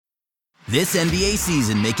This NBA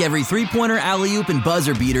season, make every three-pointer, alley-oop, and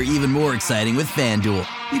buzzer beater even more exciting with FanDuel.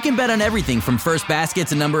 You can bet on everything from first basket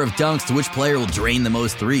to number of dunks to which player will drain the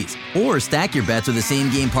most threes. Or stack your bets with a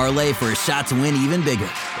same-game parlay for a shot to win even bigger.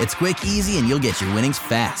 It's quick, easy, and you'll get your winnings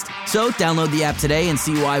fast. So download the app today and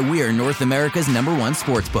see why we're North America's #1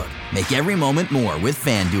 sportsbook. Make every moment more with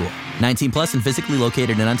FanDuel. 19 plus and physically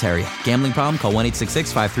located in Ontario. Gambling problem? Call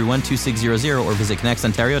 1-866-531-2600 or visit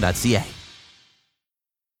connectsontario.ca.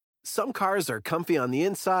 Some cars are comfy on the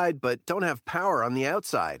inside, but don't have power on the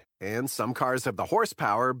outside. And some cars have the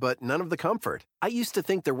horsepower, but none of the comfort. I used to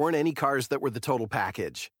think there weren't any cars that were the total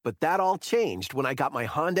package. But that all changed when I got my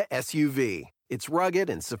Honda SUV. It's rugged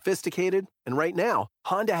and sophisticated. And right now,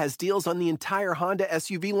 Honda has deals on the entire Honda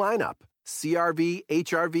SUV lineup. CR-V,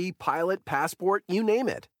 HR-V, Pilot, Passport, you name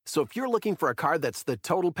it. So if you're looking for a car that's the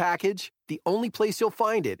total package, the only place you'll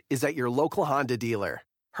find it is at your local Honda dealer.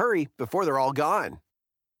 Hurry before they're all gone.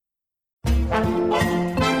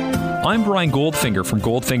 I'm Brian Goldfinger from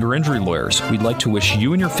Goldfinger Injury Lawyers. We'd like to wish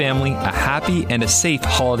you and your family a happy and a safe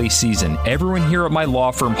holiday season. Everyone here at my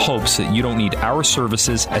law firm hopes that you don't need our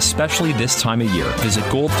services, especially this time of year. Visit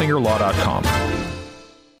goldfingerlaw.com.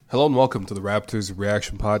 Hello and welcome to the Raptors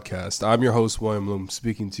Reaction Podcast. I'm your host, William Bloom,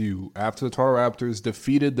 speaking to you after the Toronto Raptors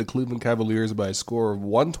defeated the Cleveland Cavaliers by a score of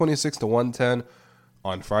 126-110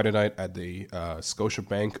 on Friday night at the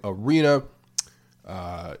Scotiabank Arena.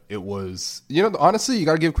 It was, honestly, you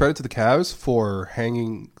got to give credit to the Cavs for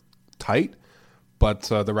hanging tight, but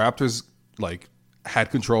the Raptors had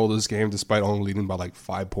control of this game despite only leading by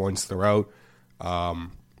 5 points throughout.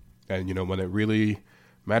 And when it really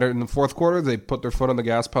mattered in the fourth quarter, they put their foot on the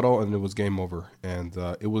gas pedal and it was game over. And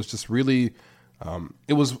it was just really,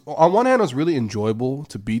 it was, on one hand, it was really enjoyable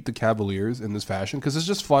to beat the Cavaliers in this fashion because it's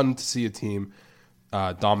just fun to see a team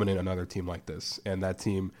dominate another team like this, and that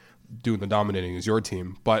team doing the dominating is your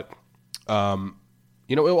team. But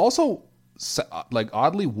it also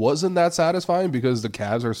oddly wasn't that satisfying because the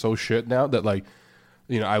Cavs are so shit now that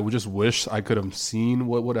I would just wish I could have seen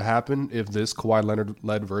what would have happened if this Kawhi Leonard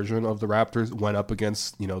led version of the Raptors went up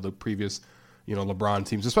against the previous LeBron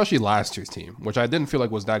teams, especially last year's team, which I didn't feel like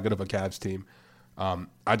was that good of a Cavs team.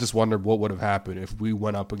 I just wondered what would have happened if we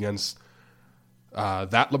went up against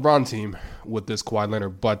that LeBron team with this Kawhi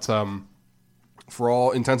Leonard. But for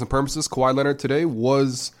all intents and purposes, Kawhi Leonard today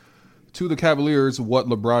was to the Cavaliers what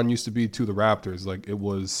LeBron used to be to the Raptors. It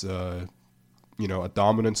was, a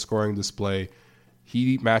dominant scoring display.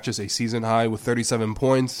 He matches a season high with 37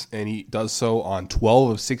 points, and he does so on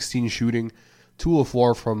 12 of 16 shooting, 2 of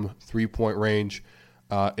 4 from three-point range,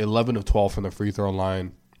 11 of 12 from the free throw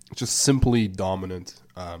line. Just simply dominant,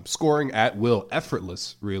 scoring at will,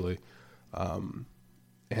 effortless, really.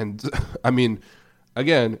 And I mean,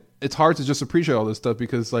 again, it's hard to just appreciate all this stuff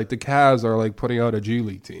because the Cavs are putting out a G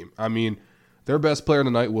League team. I mean, their best player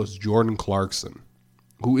tonight was Jordan Clarkson,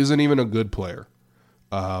 who isn't even a good player.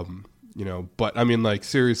 But I mean,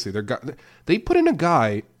 seriously, they put in a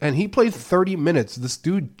guy and he played 30 minutes. This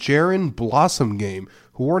dude, Jaren Blossomgame,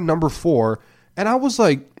 who wore number 4. And I was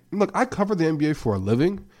look, I cover the NBA for a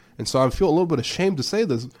living. And so I feel a little bit ashamed to say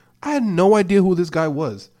this. I had no idea who this guy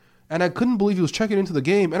was. And I couldn't believe he was checking into the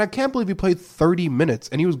game. And I can't believe he played 30 minutes.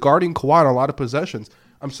 And he was guarding Kawhi on a lot of possessions.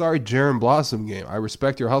 I'm sorry, Jaren Blossomgame. I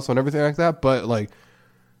respect your hustle and everything like that. But,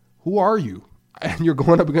 who are you? And you're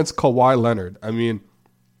going up against Kawhi Leonard. I mean,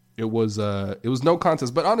 it was no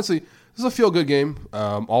contest. But honestly, this is a feel-good game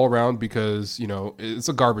all around because, it's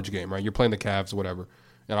a garbage game, right? You're playing the Cavs, whatever.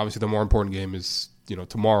 And obviously the more important game is,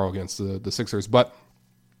 tomorrow against the Sixers. But,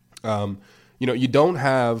 you don't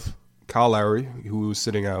have Kyle Lowry, who's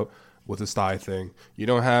sitting out with his thigh thing. You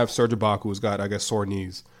don't have Serge Ibaka, who's got, I guess, sore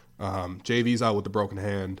knees. JV's out with the broken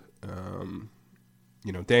hand.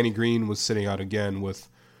 Danny Green was sitting out again with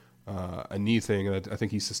a knee thing that I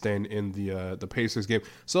think he sustained in the Pacers game.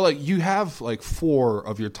 So, you have, 4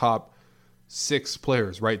 of your top 6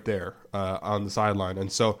 players right there on the sideline.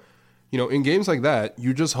 And so, in games like that,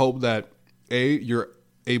 you just hope that, A, you're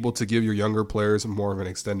able to give your younger players more of an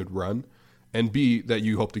extended run, and B, that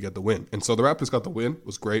you hope to get the win. And so the Raptors got the win. It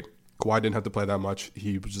was great. Kawhi didn't have to play that much.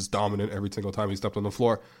 He was just dominant every single time he stepped on the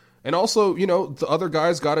floor. And also, the other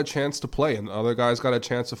guys got a chance to play, and the other guys got a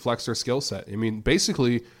chance to flex their skill set. I mean,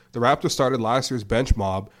 basically, the Raptors started last year's bench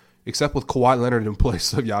mob, except with Kawhi Leonard in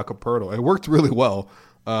place of Jakob Poeltl. It worked really well.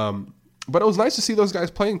 But it was nice to see those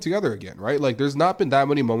guys playing together again, right? There's not been that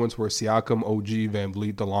many moments where Siakam, OG, Van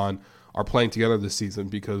Vliet, DeLon are playing together this season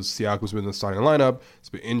because Siakam's been in the starting lineup. It's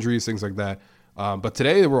been injuries, things like that. But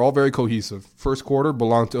today, they were all very cohesive. First quarter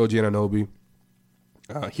belonged to OG Anunoby.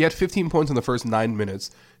 He had 15 points in the first 9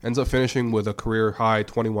 minutes, ends up finishing with a career high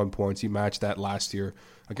 21 points. He matched that last year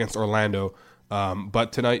against Orlando.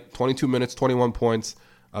 But tonight, 22 minutes, 21 points,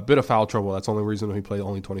 a bit of foul trouble. That's the only reason he played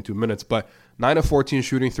only 22 minutes. But 9 of 14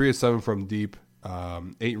 shooting, 3 of 7 from deep,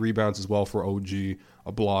 8 rebounds as well for OG,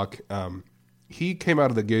 a block. He came out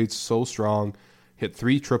of the gates so strong, hit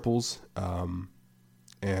 3 triples,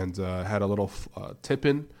 and had a little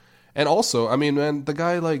tip-in. And also, I mean, man, the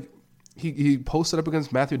guy, like, he posted up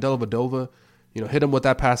against Matthew Dellavedova, hit him with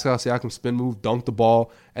that Pascal Siakam spin move, dunked the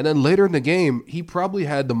ball. And then later in the game, he probably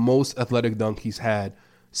had the most athletic dunk he's had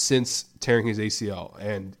since tearing his ACL.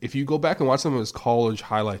 And if you go back and watch some of his college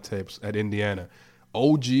highlight tapes at Indiana,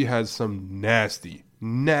 OG has some nasty,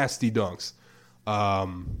 nasty dunks.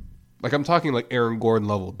 Like, I'm talking like Aaron Gordon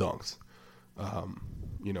level dunks.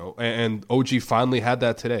 And OG finally had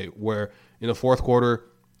that today, where in the fourth quarter,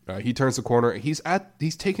 he turns the corner. He's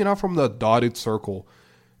taking off from the dotted circle,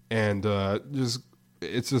 and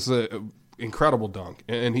it's just an incredible dunk.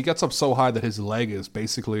 And he gets up so high that his leg is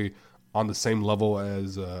basically on the same level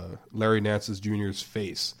as Larry Nance Jr.'s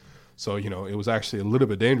face. So it was actually a little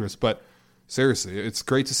bit dangerous. But seriously, it's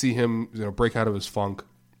great to see him break out of his funk.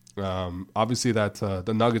 Obviously, that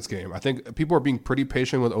the Nuggets game, I think people are being pretty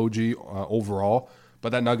patient with OG overall.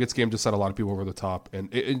 But that Nuggets game just set a lot of people over the top.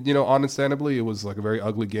 And, understandably, it was like a very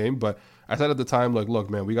ugly game. But I said at the time, like, look,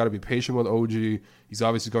 man, we got to be patient with OG. He's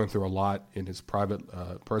obviously going through a lot in his private,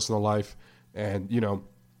 personal life. And,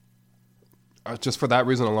 just for that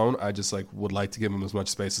reason alone, I just, would like to give him as much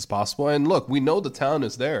space as possible. And, look, we know the talent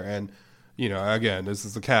is there. And, again, this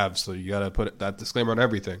is the Cavs, so you got to put that disclaimer on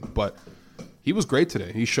everything. But he was great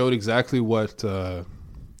today. He showed exactly what,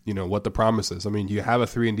 what the promise is. I mean, you have a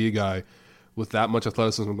 3-and-D guy with that much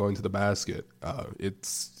athleticism going to the basket.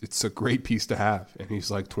 It's a great piece to have, and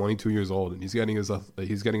he's like 22 years old, and he's getting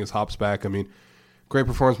his hops back. I mean, great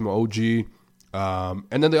performance from OG.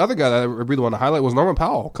 And then the other guy that I really want to highlight was Norman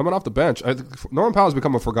Powell coming off the bench. Norman Powell has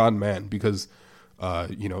become a forgotten man because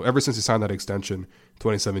ever since he signed that extension in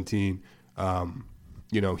 2017,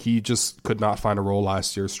 he just could not find a role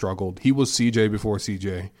last year. Struggled. He was CJ before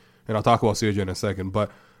CJ, and I'll talk about CJ in a second,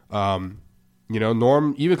 but.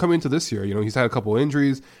 Norm, even coming into this year, he's had a couple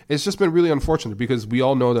injuries. It's just been really unfortunate because we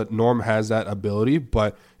all know that Norm has that ability,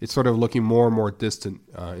 but it's sort of looking more and more distant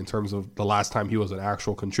in terms of the last time he was an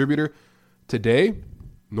actual contributor. Today,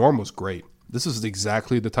 Norm was great. This is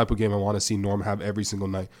exactly the type of game I want to see Norm have every single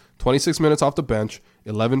night. 26 minutes off the bench,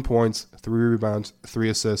 11 points, 3 rebounds, 3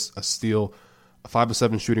 assists, a steal, 5 of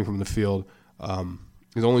 7 shooting from the field.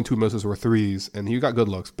 His only 2 misses were threes, and he got good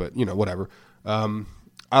looks, but, whatever.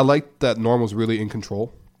 I like that Norm was really in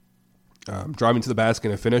control. Driving to the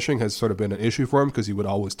basket and finishing has sort of been an issue for him because he would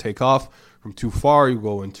always take off from too far. You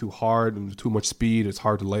go in too hard and too much speed. It's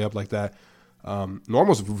hard to lay up like that. Norm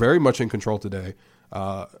was very much in control today.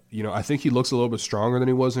 I think he looks a little bit stronger than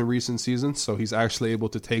he was in recent seasons, so he's actually able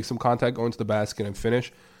to take some contact, go into the basket, and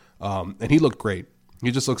finish. And he looked great. He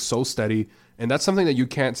just looks so steady, and that's something that you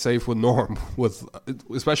can't say with Norm,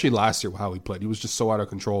 especially last year how he played. He was just so out of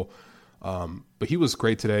control. But he was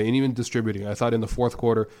great today, and even distributing. I thought in the fourth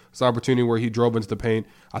quarter, it's an opportunity where he drove into the paint.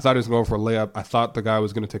 I thought he was going for a layup. I thought the guy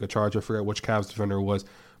was going to take a charge. I forget which Cavs defender it was.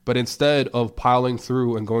 But instead of piling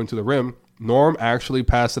through and going to the rim, Norm actually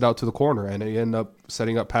passed it out to the corner, and he ended up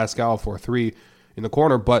setting up Pascal for a 3 in the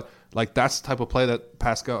corner. But that's the type of play that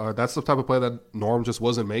that's the type of play that Norm just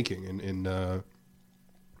wasn't making in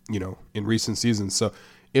recent seasons. So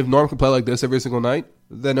if Norm can play like this every single night,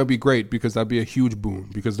 then it'll be great because that'd be a huge boon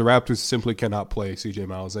because the Raptors simply cannot play CJ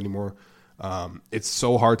Miles anymore. It's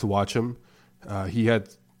so hard to watch him. He had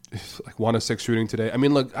 1 of 6 shooting today. I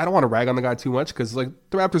mean, look, I don't want to rag on the guy too much because the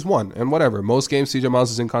Raptors won and whatever. Most games CJ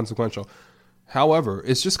Miles is inconsequential. However,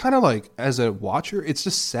 it's just kind of as a watcher, it's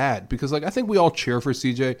just sad because I think we all cheer for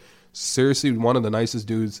CJ. Seriously, one of the nicest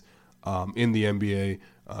dudes in the NBA.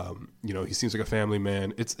 He seems like a family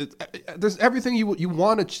man. There's everything you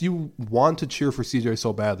want to cheer for CJ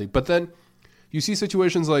so badly, but then you see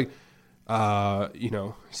situations obviously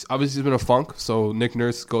he's been a funk. So Nick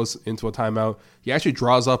Nurse goes into a timeout. He actually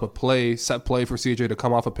draws up a set play for CJ to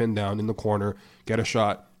come off a pin down in the corner, get a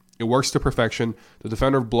shot. It works to perfection. The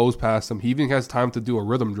defender blows past him. He even has time to do a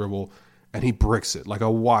rhythm dribble, and he bricks it like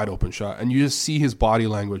a wide open shot. And you just see his body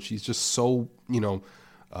language. He's just so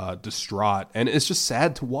distraught, and it's just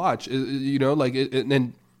sad to watch.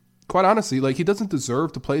 And quite honestly, he doesn't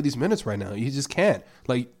deserve to play these minutes right now. He just can't.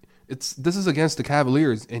 This is against the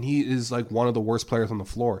Cavaliers, and he is one of the worst players on the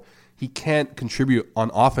floor. He can't contribute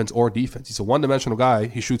on offense or defense. He's a one-dimensional guy.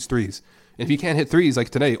 He shoots threes. And if he can't hit threes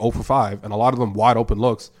like today, 0 for 5, and a lot of them wide open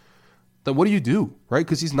looks, then what do you do, right?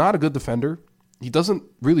 Because he's not a good defender. he doesn't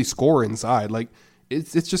really score inside. Like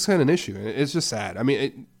it's just kind of an issue. It's just sad. I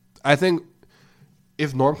mean, I think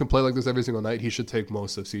if Norm can play like this every single night, he should take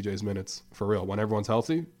most of CJ's minutes for real. When everyone's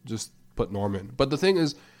healthy, just put Norm in. But the thing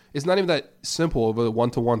is, it's not even that simple of a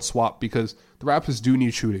one-to-one swap because the Raptors do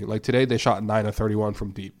need shooting. Like today, they shot 9 of 31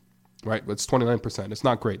 from deep, right? It's 29%. It's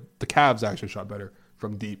not great. The Cavs actually shot better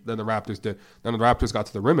from deep than the Raptors did. Then the Raptors got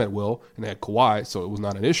to the rim at will, and they had Kawhi, so it was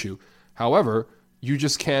not an issue. However, you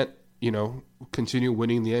just can't, continue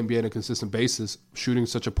winning the NBA on a consistent basis, shooting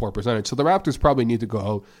such a poor percentage. So the Raptors probably need to go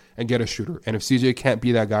out and get a shooter. And if CJ can't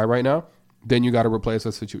be that guy right now, then you got to replace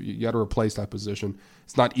that situation. You got to replace that position.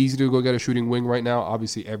 It's not easy to go get a shooting wing right now.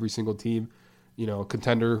 Obviously, every single team,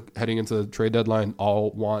 contender heading into the trade deadline, all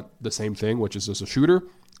want the same thing, which is just a shooter.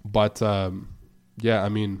 But CJ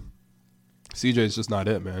is just not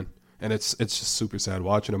it, man. And it's just super sad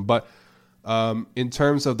watching him. But in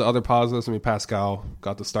terms of the other positives, Pascal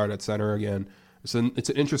got the start at center again. It's an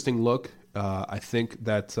interesting look. I think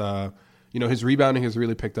that his rebounding has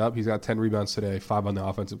really picked up. He's got 10 rebounds today, 5 on the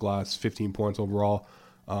offensive glass, 15 points overall,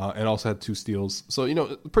 and also had 2 steals. So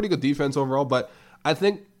pretty good defense overall. But I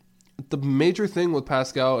think the major thing with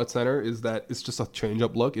Pascal at center is that it's just a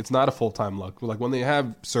change-up look. It's not a full-time look. Like when they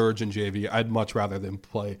have Serge and JV, I'd much rather them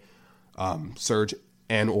play Serge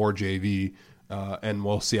and or JV. And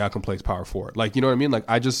we'll see Siakam plays power forward. Like, you know what I mean? Like,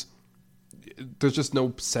 there's just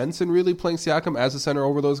no sense in really playing Siakam as a center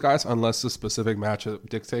over those guys unless the specific matchup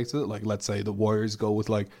dictates it. Like, let's say the Warriors go with,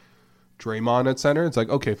 like, Draymond at center. It's like,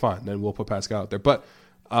 okay, fine. Then we'll put Pascal out there. But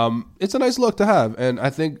it's a nice look to have. And I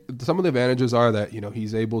think some of the advantages are that, you know,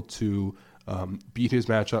 he's able to beat his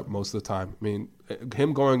matchup most of the time. I mean,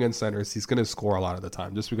 him going against centers, he's going to score a lot of the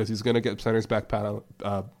time just because he's going to get centers back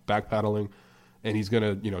paddling, and he's going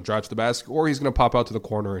to, you know, drive to the basket, or he's going to pop out to the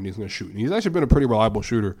corner and he's going to shoot. And he's actually been a pretty reliable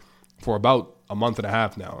shooter for about a month and a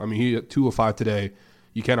half now. I mean, he hit 2 of 5 today.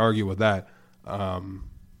 You can't argue with that.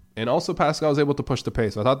 And also Pascal was able to push the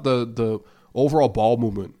pace. I thought the overall ball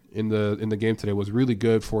movement in the game today was really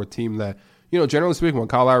good for a team that, you know, generally speaking, when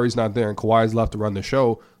Kyle Lowry's not there and Kawhi's left to run the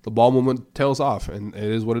show, the ball movement tails off, and it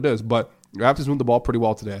is what it is. But the Raptors moved the ball pretty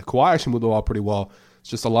well today. Kawhi actually moved the ball pretty well. It's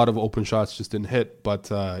just a lot of open shots just didn't hit.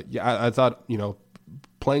 But, I thought, you know,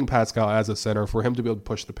 playing Pascal as a center, for him to be able to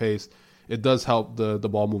push the pace, it does help the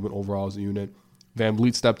ball movement overall as a unit. Van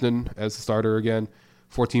Vliet stepped in as the starter again.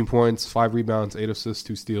 14 points, 5 rebounds, 8 assists,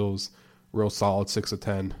 2 steals. Real solid, 6 of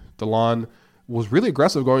 10. DeLon was really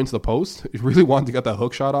aggressive going to the post. He really wanted to get that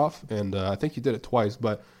hook shot off, and I think he did it twice.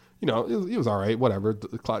 But, you know, it was all right, whatever.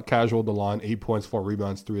 Casual DeLon, 8 points, 4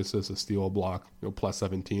 rebounds, 3 assists, a steal, a block, you know, plus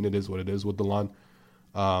 17. It is what it is with DeLon.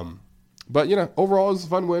 But, you know, overall, it was a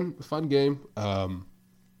fun win, a fun game.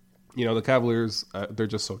 You know, the Cavaliers, they're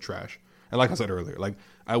just so trash. And like I said earlier, like,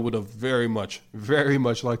 I would have very much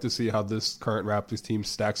liked to see how this current Raptors team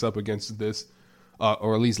stacks up against this,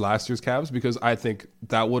 or at least last year's Cavs, because I think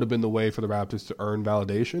that would have been the way for the Raptors to earn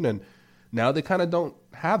validation. And now they kind of don't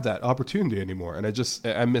have that opportunity anymore. And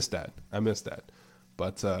I miss that.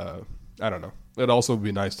 But I don't know. It'd also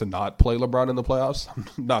be nice to not play LeBron in the playoffs. I'm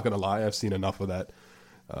not going to lie. I've seen enough of that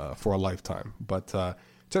for a lifetime. But in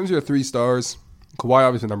terms of your 3 stars, Kawhi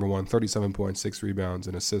obviously number 1, 37 points, 6 rebounds,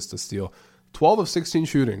 an assist, a steal. 12 of 16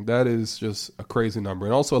 shooting. That is just a crazy number.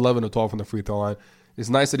 And also 11 of 12 from the free throw line. It's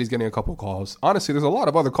nice that he's getting a couple calls. Honestly, there's a lot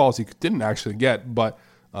of other calls he didn't actually get. But,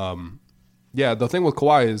 the thing with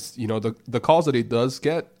Kawhi is, you know, the calls that he does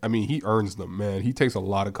get, I mean, he earns them, man. He takes a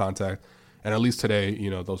lot of contact. And at least today, you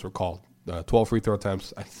know, those were called. 12 free throw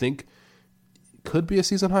attempts, I think, could be a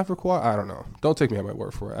season high for Kawhi. I don't know. Don't take me at my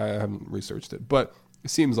word for it. I haven't researched it. But it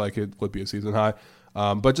seems like it would be a season high.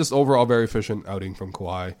 But just overall, very efficient outing from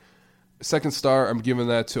Kawhi. Second star, I'm giving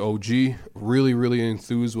that to OG. Really, really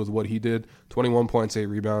enthused with what he did. 21 points, 8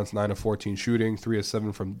 rebounds, 9 of 14 shooting, 3 of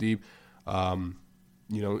 7 from deep.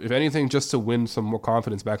 You know, if anything, just to win some more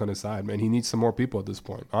confidence back on his side, man. He needs some more people at this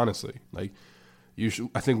point, honestly. Like,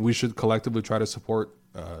 I think we should collectively try to support,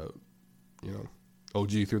 you know,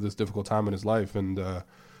 OG through this difficult time in his life. And,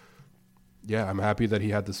 I'm happy that he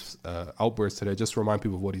had this outburst today just to remind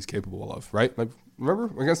people of what he's capable of, right? Like,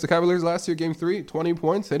 remember against the Cavaliers last year, game 3, 20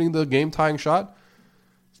 points, hitting the game-tying shot.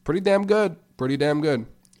 It's pretty damn good.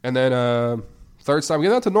 And then third time,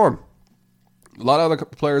 getting out to Norm. A lot of other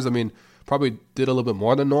players, I mean, probably did a little bit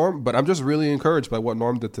more than Norm, but I'm just really encouraged by what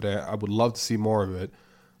Norm did today. I would love to see more of it.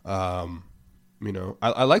 You know,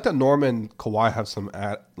 I like that Norm and Kawhi have some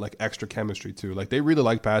extra chemistry too. Like, they really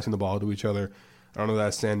like passing the ball to each other. I don't know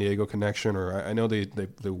that San Diego connection, or I know they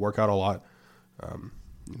work out a lot,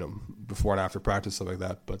 you know, before and after practice, stuff like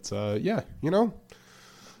that. But you know,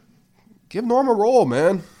 give Norm a role,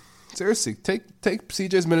 man. seriously, take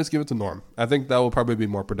CJ's minutes, give it to Norm. I think that will probably be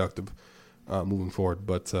more productive moving forward.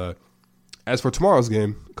 But as for tomorrow's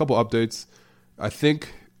game, a couple updates. I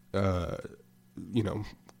think, I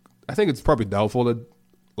think it's probably doubtful that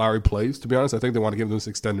Lowry plays, to be honest. I think they want to give him this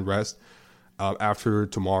extended rest. After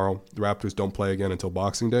tomorrow, the Raptors don't play again until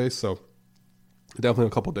Boxing Day, so definitely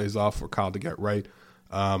a couple days off for Kyle to get right.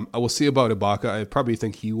 I will see about Ibaka. I probably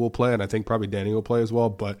think he will play, and I think probably Danny will play as well,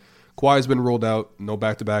 but Kawhi's been ruled out, no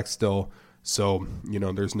back-to-back still, so,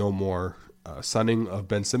 there's no more sunning of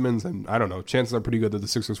Ben Simmons, and I don't know, chances are pretty good that the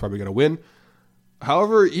Sixers probably going to win.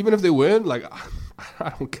 However, even if they win,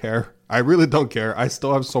 I don't care. I really don't care. I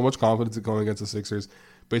still have so much confidence in going against the Sixers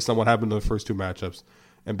based on what happened in the first two matchups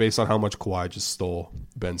and based on how much Kawhi just stole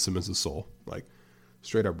Ben Simmons' soul.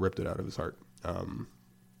 Straight up ripped it out of his heart.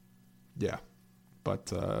 Yeah.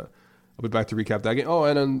 But I'll be back to recap that game. Oh,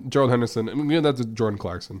 and then Gerald Henderson. That's Jordan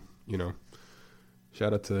Clarkson,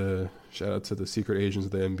 Shout out to the secret agents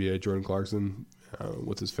of the NBA, Jordan Clarkson,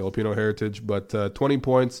 with his Filipino heritage. But 20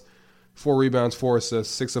 points, 4 rebounds, 4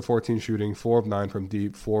 assists, 6 of 14 shooting, 4 of 9 from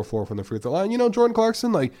deep, 4 of 4 from the free throw line. Jordan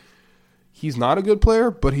Clarkson, he's not a good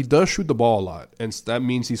player, but he does shoot the ball a lot, and that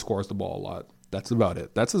means he scores the ball a lot. That's about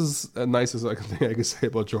it. That's as nice as I can say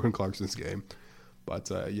about Jordan Clarkson's game. But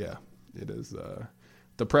yeah, it is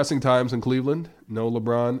depressing times in Cleveland. No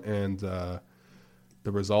LeBron, and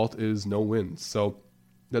the result is no wins. So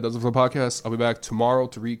that does it for the podcast. I'll be back tomorrow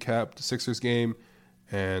to recap the Sixers game,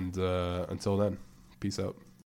 and until then, peace out.